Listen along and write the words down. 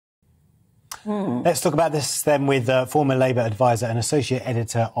Let's talk about this then with former Labour advisor and associate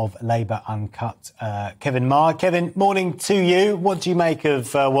editor of Labour Uncut, Kevin Meagher. Kevin, morning to you. What do you make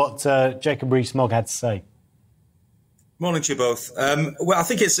of what Jacob Rees-Mogg had to say? Morning to you both. Well, I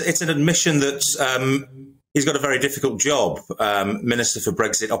think it's an admission that he's got a very difficult job. Minister for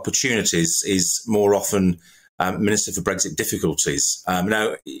Brexit Opportunities is more often Minister for Brexit Difficulties.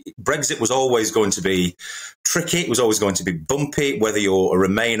 Now, Brexit was always going to be tricky. It was always going to be bumpy, whether you're a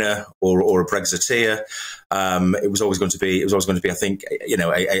Remainer or a Brexiteer. It was always going to be, I think,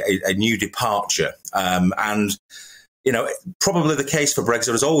 a new departure. And probably the case for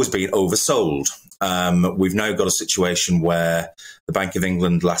Brexit has always been oversold. We've now got a situation where the Bank of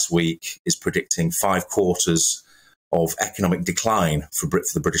England last week is predicting 5 quarters of economic decline for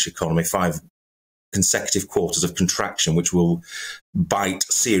the British economy, 5 consecutive quarters of contraction, which will bite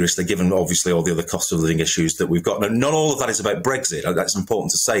seriously, given obviously all the other cost of living issues that we've got. Now, not all of that is about Brexit. That's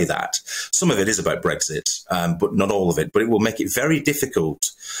important to say that. Some of it is about Brexit, but not all of it. But it will make it very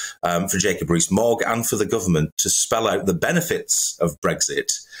difficult for Jacob Rees-Mogg and for the government to spell out the benefits of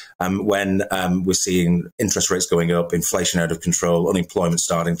Brexit when we're seeing interest rates going up, inflation out of control, unemployment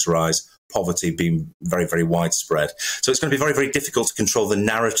starting to rise, poverty being very, very widespread. So it's going to be very, very difficult to control the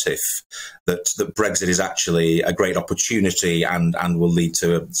narrative that Brexit is actually a great opportunity and will lead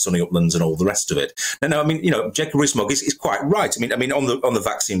to sunny uplands and all the rest of it. Now, I mean, Jacob Rees-Mogg is quite right. I mean, on the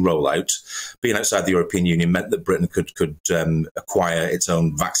vaccine rollout, being outside the European Union meant that Britain could acquire its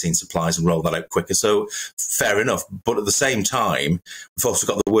own vaccine supplies and roll that out quicker. So fair enough. But at the same time, we've also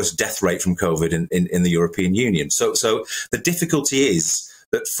got the worst death rate from COVID in the European Union. So the difficulty is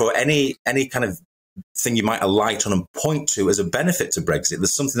that for any kind of thing you might alight on and point to as a benefit to Brexit,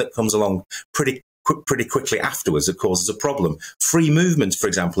 there's something that comes along pretty quickly afterwards that causes a problem. Free movement, for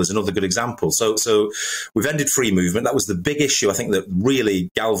example, is another good example. So we've ended free movement. That was the big issue, I think, that really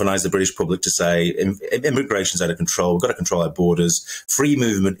galvanised the British public to say immigration's out of control. We've got to control our borders. Free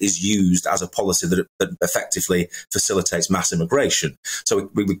movement is used as a policy that effectively facilitates mass immigration.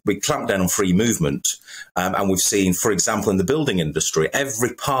 So we clamped down on free movement, and we've seen, for example, in the building industry,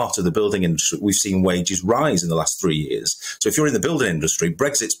 every part of the building industry, we've seen wages rise in the last 3 years. So if you're in the building industry,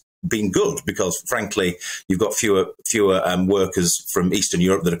 Brexit's been good because, frankly, you've got fewer workers from Eastern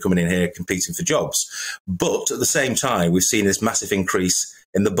Europe that are coming in here competing for jobs. But at the same time, we've seen this massive increase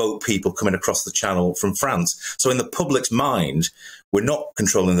in the boat people coming across the channel from France. So in the public's mind, we're not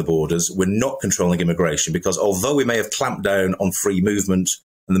controlling the borders, we're not controlling immigration, because although we may have clamped down on free movement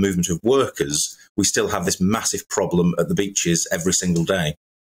and the movement of workers, we still have this massive problem at the beaches every single day.